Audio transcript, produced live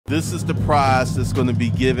This is the prize that's going to be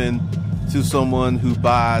given to someone who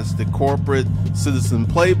buys the Corporate Citizen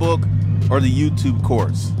Playbook or the YouTube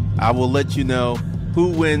course. I will let you know who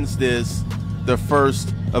wins this the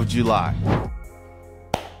 1st of July.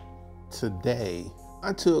 Today,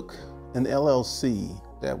 I took an LLC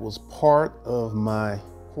that was part of my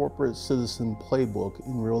Corporate Citizen Playbook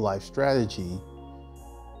in Real Life Strategy,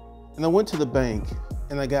 and I went to the bank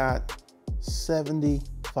and I got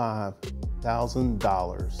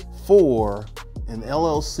 $75,000 for an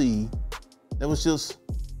LLC that was just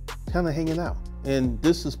kind of hanging out. And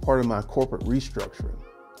this is part of my corporate restructuring.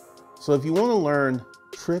 So if you want to learn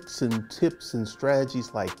tricks and tips and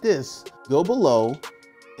strategies like this, go below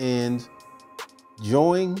and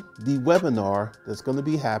join the webinar that's going to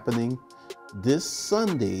be happening this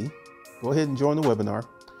Sunday. Go ahead and join the webinar,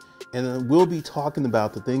 and we'll be talking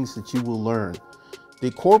about the things that you will learn. The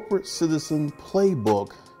Corporate Citizen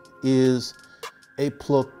Playbook is a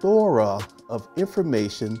plethora of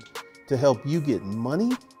information to help you get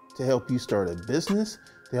money, to help you start a business,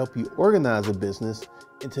 to help you organize a business,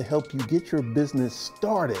 and to help you get your business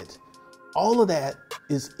started. All of that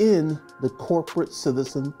is in the Corporate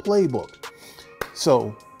Citizen Playbook.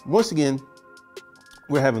 So once again,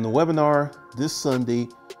 we're having a webinar this Sunday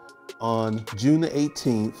on June the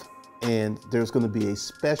 18th, and there's going to be a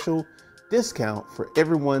special discount for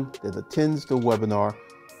everyone that attends the webinar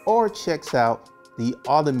or checks out the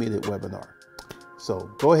automated webinar. So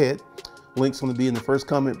go ahead. Link's going to be in the first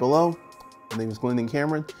comment below. My name is Glendon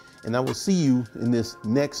Cameron, and I will see you in this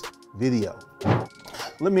next video.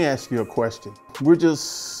 Let me ask you a question. We're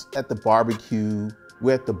just at the barbecue,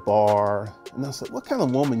 we're at the bar, and I said, what kind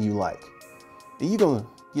of woman you like? And you're going to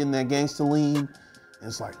get in that gangster lean, and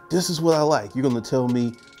it's like, this is what I like. You're going to tell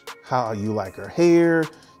me how you like her hair.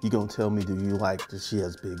 You're going to tell me, do you like that she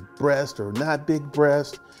has big breast or not big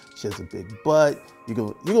breast? She has a big butt. You're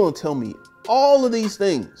going to tell me all of these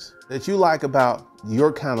things that you like about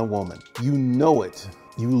your kind of woman. You know it.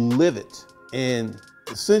 You live it. And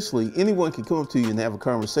essentially, anyone can come up to you and have a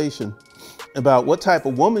conversation about what type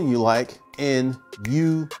of woman you like, and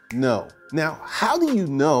you know. Now, how do you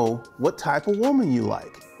know what type of woman you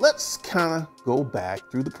like? Let's kind of go back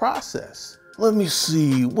through the process. Let me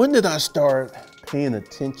see, when did I start paying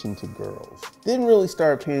attention to girls? Didn't really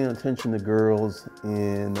start paying attention to girls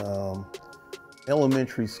in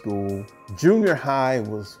elementary school. Junior high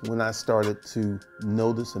was when I started to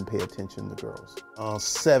notice and pay attention to girls.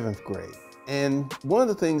 7th grade. And one of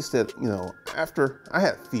the things that, after I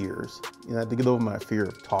had fears, I had to get over my fear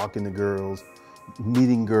of talking to girls,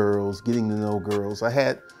 meeting girls, getting to know girls. I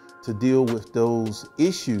had to deal with those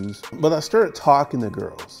issues, but I started talking to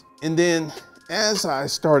girls. And then as I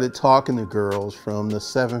started talking to girls from the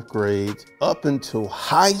 7th grade up until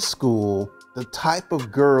high school, the type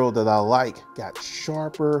of girl that I like got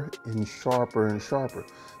sharper and sharper and sharper.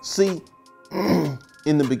 See,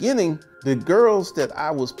 in the beginning, the girls that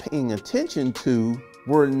I was paying attention to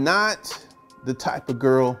were not the type of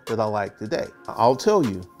girl that I like today. I'll tell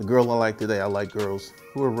you, the girl I like today, I like girls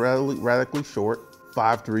who are radically short,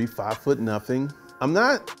 5'3", 5 foot nothing. I'm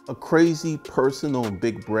not a crazy person on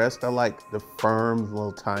big breasts. I like the firm,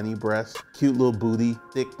 little tiny breasts, cute little booty,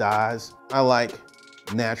 thick thighs. I like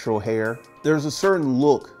natural hair. There's a certain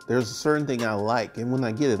look, there's a certain thing I like, and when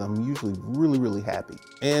I get it, I'm usually really, really happy.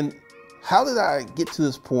 And how did I get to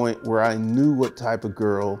this point where I knew what type of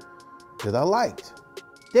girl that I liked?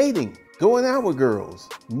 Dating, going out with girls,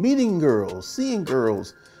 meeting girls, seeing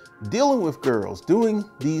girls, dealing with girls, doing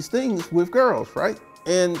these things with girls, right?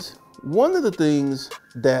 And one of the things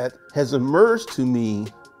that has emerged to me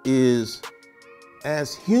is,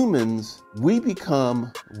 as humans, we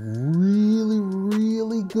become really,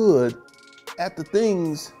 really good at the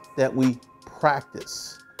things that we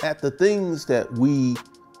practice, at the things that we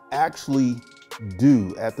actually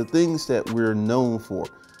do, at the things that we're known for.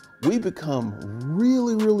 We become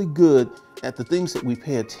really, really good at the things that we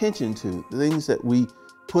pay attention to, the things that we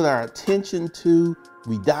put our attention to,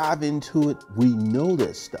 we dive into it, we know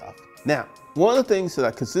this stuff. Now, one of the things that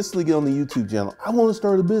I consistently get on the YouTube channel, I want to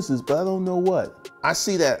start a business, but I don't know what. I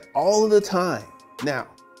see that all of the time. Now,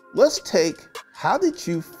 let's take, how did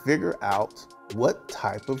you figure out what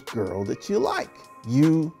type of girl that you like?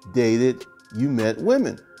 You dated, you met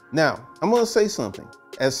women. Now, I'm going to say something.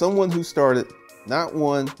 As someone who started not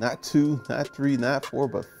 1, not 2, not 3, not 4,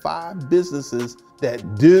 but 5 businesses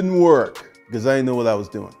that didn't work because I didn't know what I was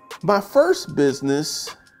doing. My first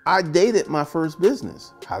business, I dated my first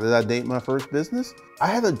business. How did I date my first business? I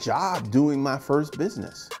had a job doing my first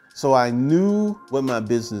business. So I knew what my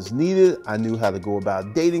business needed. I knew how to go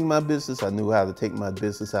about dating my business. I knew how to take my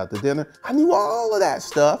business out to dinner. I knew all of that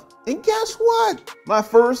stuff. And guess what? My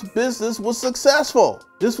first business was successful.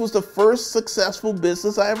 This was the first successful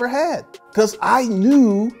business I ever had because I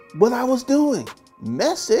knew what I was doing.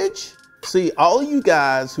 Message. See, all of you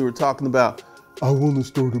guys who are talking about, I want to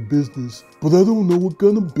start a business, but I don't know what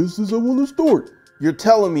kind of business I want to start. You're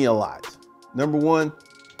telling me a lot. Number one,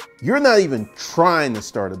 you're not even trying to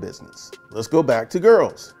start a business. Let's go back to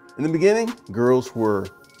girls. In the beginning, girls were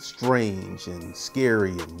strange and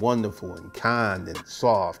scary and wonderful and kind and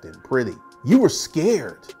soft and pretty. You were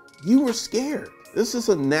scared. You were scared. This is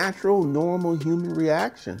a natural, normal human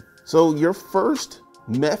reaction. So your first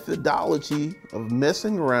methodology of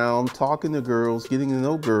messing around, talking to girls, getting to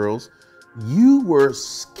know girls, you were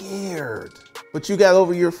scared, but you got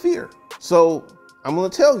over your fear. So I'm going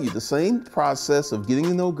to tell you the same process of getting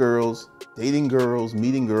to know girls, dating girls,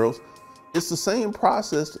 meeting girls. It's the same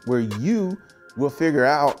process where you will figure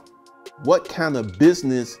out what kind of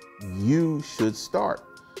business you should start.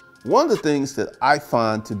 One of the things that I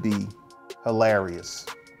find to be hilarious,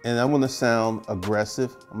 and I'm going to sound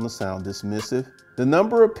aggressive, I'm going to sound dismissive, the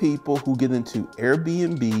number of people who get into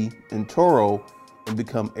Airbnb and Turo and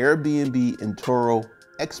become Airbnb and Turo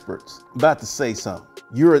experts. I'm about to say something.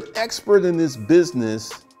 You're an expert in this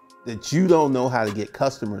business that you don't know how to get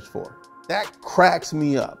customers for. That cracks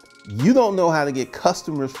me up. You don't know how to get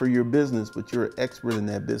customers for your business, but you're an expert in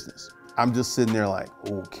that business. I'm just sitting there like,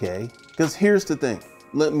 okay. Because here's the thing.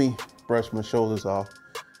 Let me brush my shoulders off.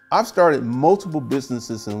 I've started multiple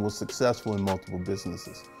businesses and was successful in multiple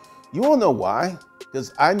businesses. You wanna know why?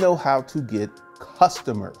 Because I know how to get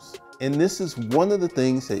customers. And this is one of the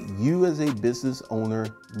things that you as a business owner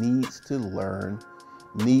needs to learn,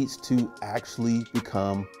 needs to actually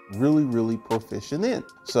become really, really proficient in.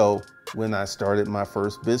 So when I started my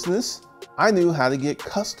first business, I knew how to get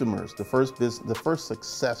customers. The first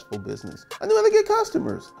successful business, I knew how to get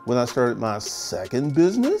customers. When I started my second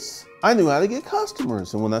business, I knew how to get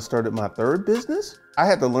customers. And when I started my third business, I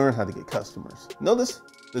had to learn how to get customers. Notice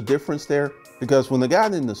the difference there? Because when I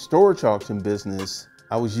got in the storage auction business,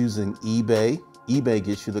 I was using eBay. eBay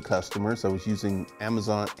gets you the customers. I was using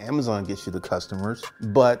Amazon. Amazon gets you the customers.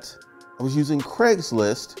 But I was using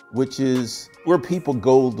Craigslist, which is where people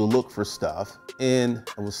go to look for stuff. And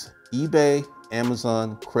it was eBay,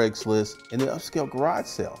 Amazon, Craigslist, and the upscale garage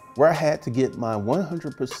sale, where I had to get my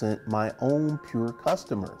 100% my own pure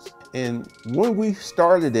customers. And when we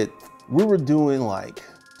started it, we were doing like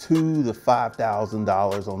 $2,000 to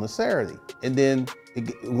 $5,000 on a Saturday. And then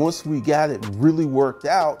once we got it really worked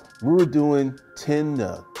out, we were doing $10,000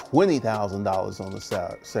 to $20,000 on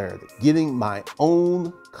a Saturday, getting my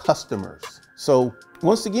own customers. So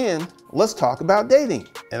once again, let's talk about dating.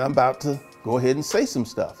 And I'm about to go ahead and say some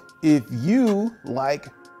stuff. If you like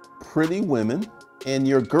pretty women and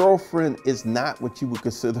your girlfriend is not what you would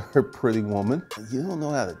consider a pretty woman, you don't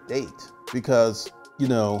know how to date. Because you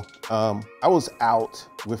know, I was out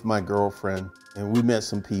with my girlfriend and we met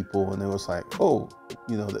some people and it was like, oh,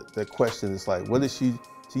 you know, that question is like, what is she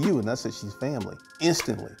to you? And I said, she's family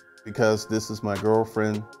instantly, because this is my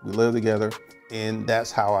girlfriend. We live together and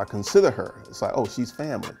that's how I consider her. It's like, oh, she's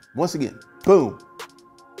family. Once again, boom,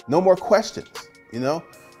 no more questions, you know,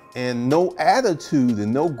 and no attitude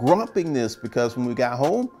and no grumpiness, because when we got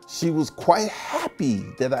home, she was quite happy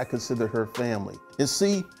that I considered her family. And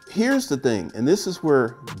see, here's the thing, and this is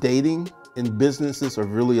where dating and businesses are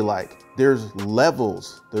really alike. There's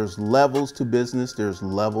levels to business, there's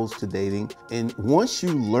levels to dating. And once you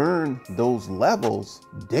learn those levels,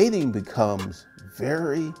 dating becomes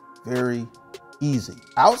very, very easy.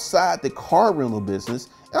 Outside the car rental business,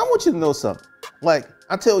 and I want you to know something. Like,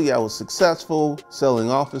 I tell you, I was successful selling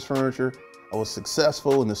office furniture. I was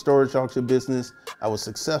successful in the storage auction business. I was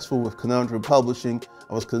successful with Conundrum Publishing.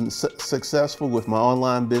 I was successful with my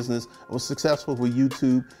online business. I was successful with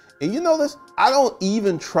YouTube. And you know this, I don't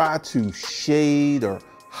even try to shade or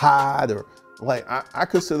hide or like, I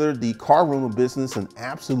consider the car rental business an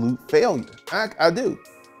absolute failure. I do.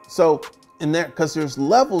 So in that, because there's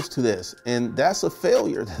levels to this, and that's a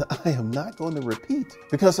failure that I am not going to repeat,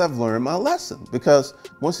 because I've learned my lesson. Because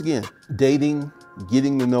once again, dating,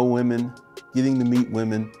 getting to know women, getting to meet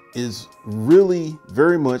women is really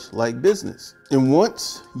very much like business. And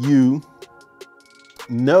once you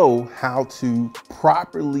know how to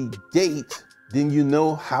properly date, then you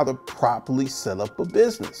know how to properly set up a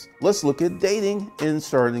business. Let's look at dating and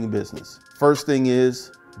starting a business. First thing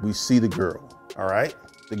is we see the girl, all right?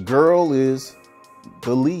 The girl is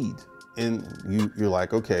the lead. And you're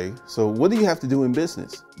like, okay, so what do you have to do in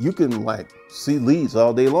business? You can like see leads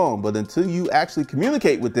all day long, but until you actually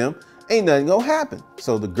communicate with them, ain't nothing gonna happen.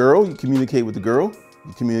 So the girl, you communicate with the girl,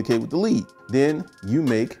 you communicate with the lead. Then you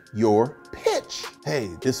make your pitch. Hey,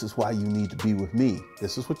 this is why you need to be with me.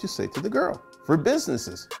 This is what you say to the girl. For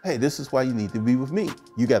businesses, hey, this is why you need to be with me.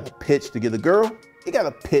 You got a pitch to get a girl, you got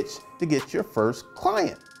a pitch to get your first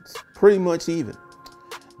client. It's pretty much even.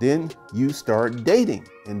 Then you start dating,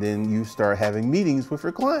 and then you start having meetings with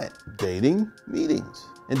your client. Dating, meetings.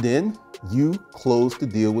 And then you close the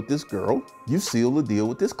deal with this girl. You seal the deal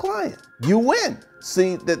with this client. You win.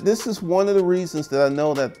 See, that this is one of the reasons that I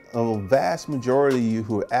know that a vast majority of you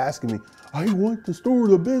who are asking me, I want to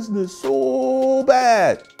start a business so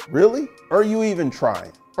bad. Really? Are you even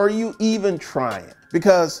trying? Are you even trying?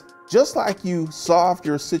 Because just like you solved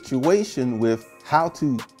your situation with how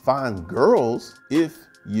to find girls, if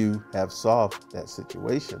you have solved that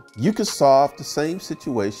situation, you could solve the same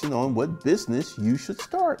situation on what business you should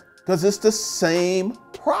start, because it's the same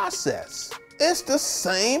process. It's the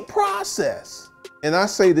same process. And I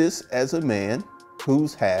say this as a man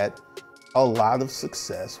who's had a lot of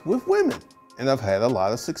success with women, and I've had a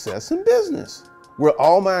lot of success in business. Were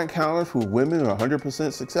all my encounters with women are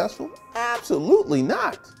 100% successful? Absolutely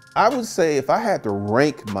not. I would say if I had to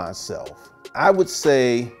rank myself, I would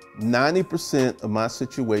say 90% of my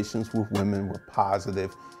situations with women were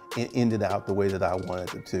positive and ended out the way that I wanted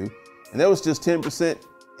them to. And that was just 10%,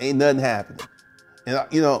 ain't nothing happening. And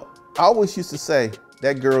I always used to say,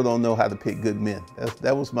 that girl don't know how to pick good men.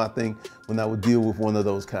 That was my thing when I would deal with one of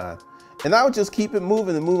those kind. And I would just keep it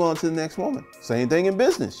moving and move on to the next woman. Same thing in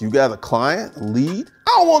business. You got a client, a lead.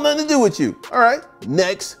 I don't want nothing to do with you. All right,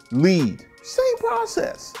 next lead. Same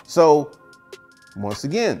process. So once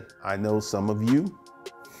again, I know some of you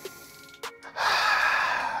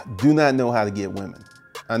do not know how to get women.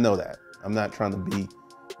 I know that. I'm not trying to be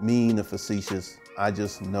mean or facetious. I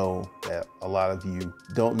just know that a lot of you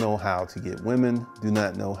don't know how to get women, do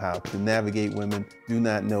not know how to navigate women, do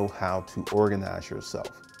not know how to organize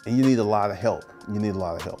yourself. And you need a lot of help. You need a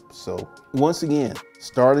lot of help. So once again,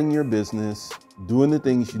 starting your business, doing the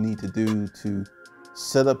things you need to do to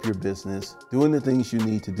set up your business, doing the things you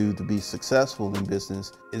need to do to be successful in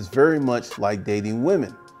business is very much like dating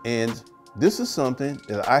women. And this is something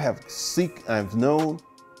that I've known,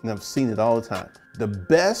 and I've seen it all the time. The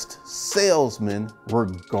best salesmen,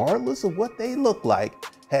 regardless of what they look like,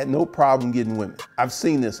 had no problem getting women. I've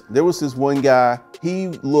seen this. There was this one guy, he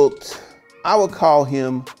looked, I would call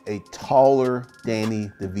him a taller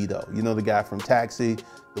Danny DeVito. You know, the guy from Taxi,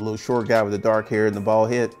 the little short guy with the dark hair and the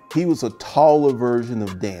bald head? He was a taller version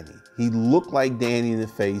of Danny. He looked like Danny in the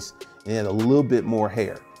face and had a little bit more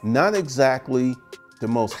hair. Not exactly the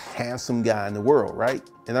most handsome guy in the world, right?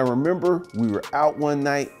 And I remember we were out one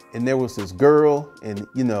night and there was this girl, and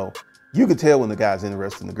you could tell when the guy's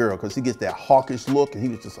interested in the girl because he gets that hawkish look, and he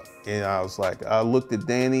was just like, and I was like, I looked at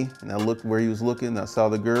Danny and I looked where he was looking and I saw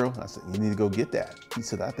the girl. I said, you need to go get that. He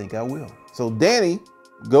said, I think I will. So Danny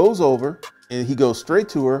goes over and he goes straight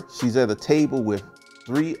to her. She's at a table with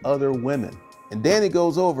 3 other women. And Danny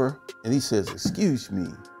goes over and he says, excuse me,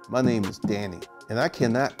 my name is Danny, and I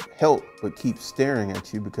cannot help but keep staring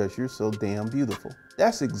at you because you're so damn beautiful.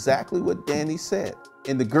 That's exactly what Danny said.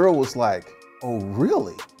 And the girl was like, oh,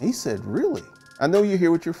 really? He said, really? I know you're here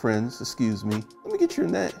with your friends, excuse me. Let me get your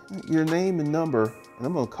name and number, and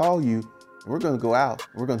I'm gonna call you, and we're gonna go out,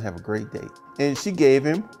 and we're gonna have a great date. And she gave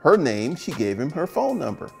him her name, she gave him her phone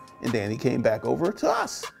number, and Danny came back over to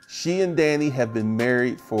us. She and Danny have been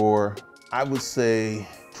married for, I would say,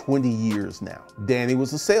 20 years now. Danny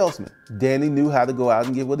was a salesman. Danny knew how to go out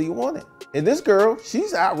and get what he wanted. And this girl,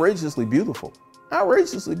 she's outrageously beautiful.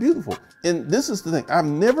 Outrageously beautiful. And this is the thing, I've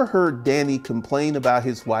never heard Danny complain about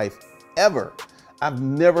his wife, ever. I've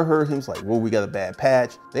never heard him say, well, we got a bad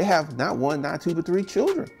patch. They have not 1, not 2, but 3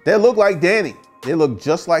 children. They look like Danny. They look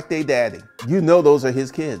just like their daddy. You know those are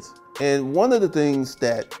his kids. And one of the things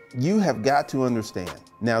that you have got to understand,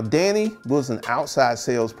 now Danny was an outside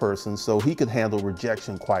salesperson, so he could handle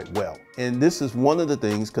rejection quite well. And this is one of the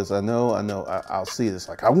things, because I'll see it. It's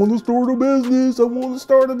like, I want to start a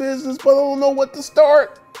business, but I don't know what to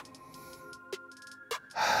start.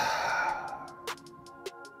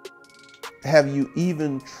 Have you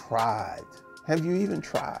even tried? Have you even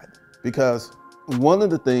tried? Because one of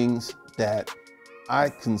the things that I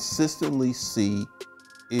consistently see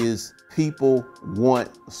is people want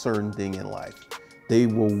a certain thing in life. They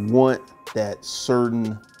will want that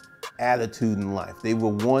certain attitude in life. They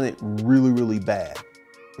will want it really, really bad.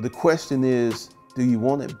 But the question is, do you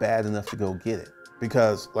want it bad enough to go get it?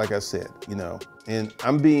 Because like I said, and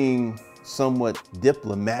I'm being somewhat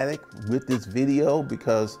diplomatic with this video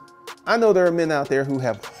because I know there are men out there who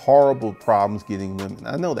have horrible problems getting women.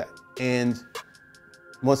 I know that. And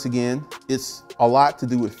once again, it's a lot to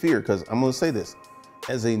do with fear, because I'm going to say this.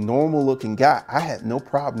 As a normal looking guy, I had no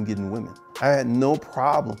problem getting women. I had no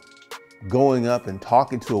problem going up and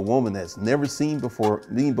talking to a woman that's never seen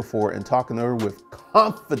me before and talking to her with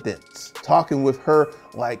confidence, talking with her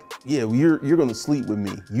like, yeah, you're going to sleep with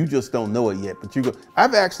me. You just don't know it yet, but you're going.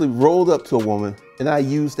 I've actually rolled up to a woman and I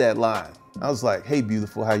used that line. I was like, hey,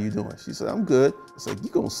 beautiful, how you doing? She said, I'm good. It's like,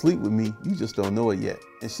 you're going to sleep with me. You just don't know it yet.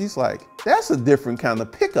 And she's like, that's a different kind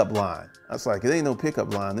of pickup line. I was like, it ain't no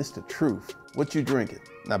pickup line. It's the truth. What you drinking?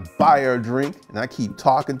 And I buy her a drink and I keep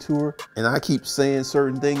talking to her and I keep saying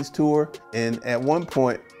certain things to her. And at one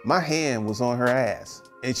point, my hand was on her ass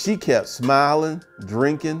and she kept smiling,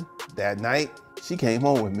 drinking. That night, she came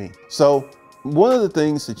home with me. So one of the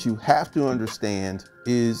things that you have to understand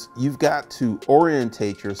is you've got to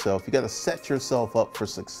orientate yourself. You got to set yourself up for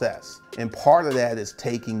success. And part of that is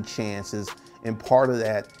taking chances. And part of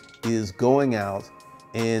that is going out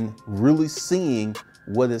and really seeing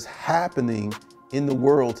what is happening in the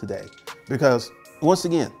world today. Because once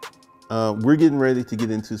again, we're getting ready to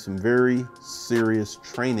get into some very serious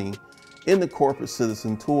training in the corporate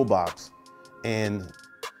citizen toolbox. And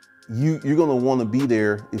you're gonna wanna be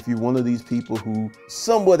there if you're one of these people who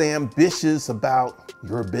somewhat ambitious about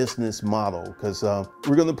your business model, because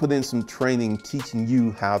we're gonna put in some training teaching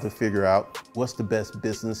you how to figure out what's the best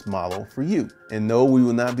business model for you. And no, we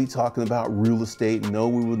will not be talking about real estate. No,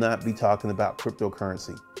 we will not be talking about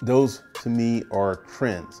cryptocurrency. Those to me are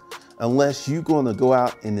trends. Unless you're gonna go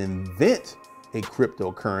out and invent a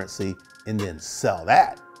cryptocurrency and then sell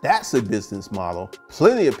that. That's a business model.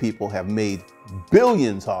 Plenty of people have made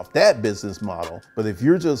billions off that business model. But if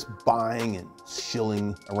you're just buying and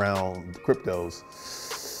shilling around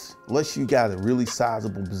cryptos, unless you got a really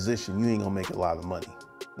sizable position, you ain't gonna make a lot of money.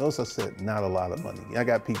 Notice I said not a lot of money. I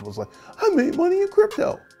got people who's like, I made money in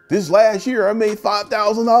crypto. This last year, I made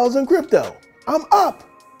 $5,000 in crypto. I'm up.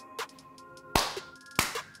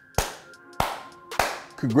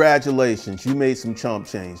 Congratulations, you made some chump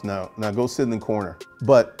change. Now go sit in the corner.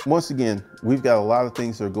 But once again, we've got a lot of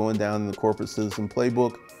things that are going down in the corporate citizen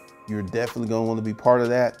playbook. You're definitely going to want to be part of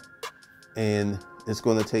that. And it's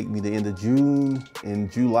going to take me the end of June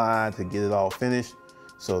and July to get it all finished.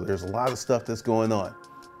 So there's a lot of stuff that's going on.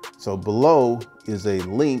 So below is a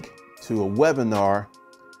link to a webinar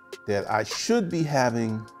that I should be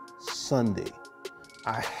having Sunday.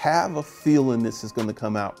 I have a feeling this is going to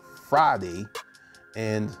come out Friday,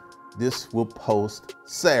 and this will post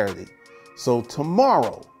Saturday. So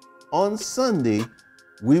tomorrow on Sunday,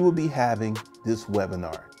 we will be having this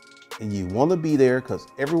webinar. And you want to be there because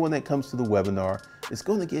everyone that comes to the webinar is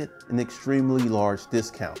going to get an extremely large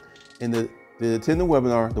discount. And to attend the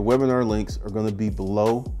webinar links are going to be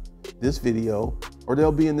below this video, or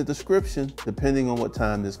they'll be in the description depending on what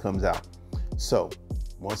time this comes out. So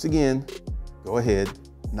once again, go ahead,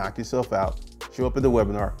 knock yourself out, show up at the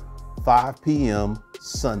webinar, 5 p.m.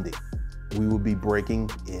 Sunday. We will be breaking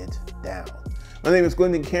it down. My name is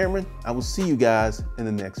Glendon Cameron. I will see you guys in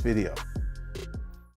the next video.